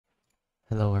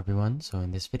Hello everyone, so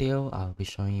in this video I'll be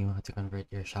showing you how to convert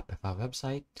your Shopify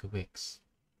website to Wix.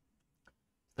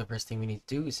 The first thing we need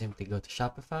to do is simply go to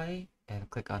Shopify and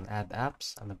click on Add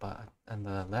Apps on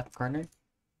the left corner,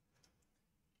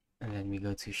 and then we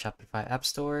go to Shopify App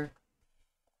Store.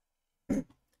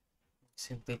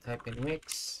 Simply type in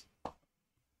Wix.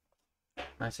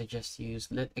 I suggest you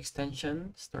use lit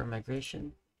extension store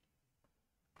migration.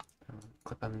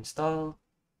 Click on install.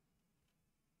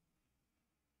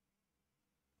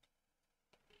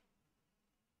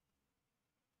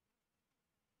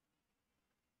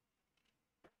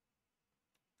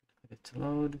 Click it to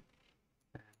load.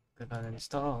 Click on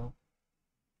install.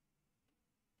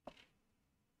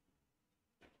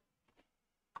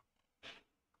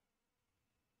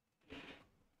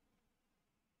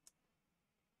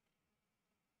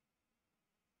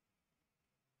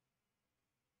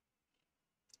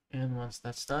 And once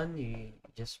that's done, you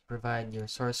just provide your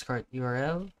source card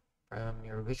URL from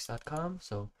your wix.com.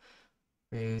 So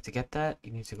for you to get that,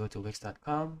 you need to go to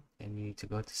wix.com and you need to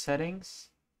go to settings.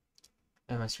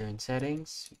 And once you're in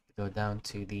settings, you go down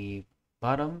to the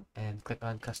bottom and click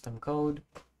on custom code.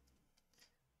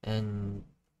 And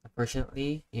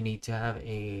unfortunately, you need to have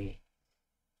a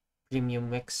premium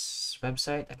Wix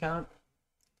website account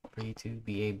for you to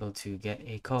be able to get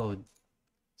a code.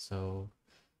 So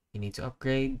you need to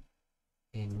upgrade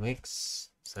in Wix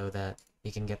so that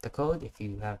you can get the code. If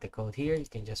you have the code here, you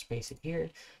can just paste it here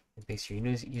and paste your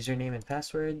username and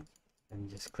password and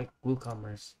just click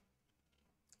WooCommerce.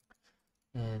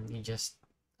 And you just,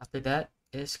 after that,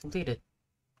 is completed.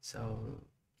 So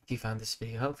if you found this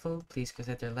video helpful, please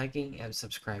consider liking and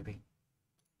subscribing.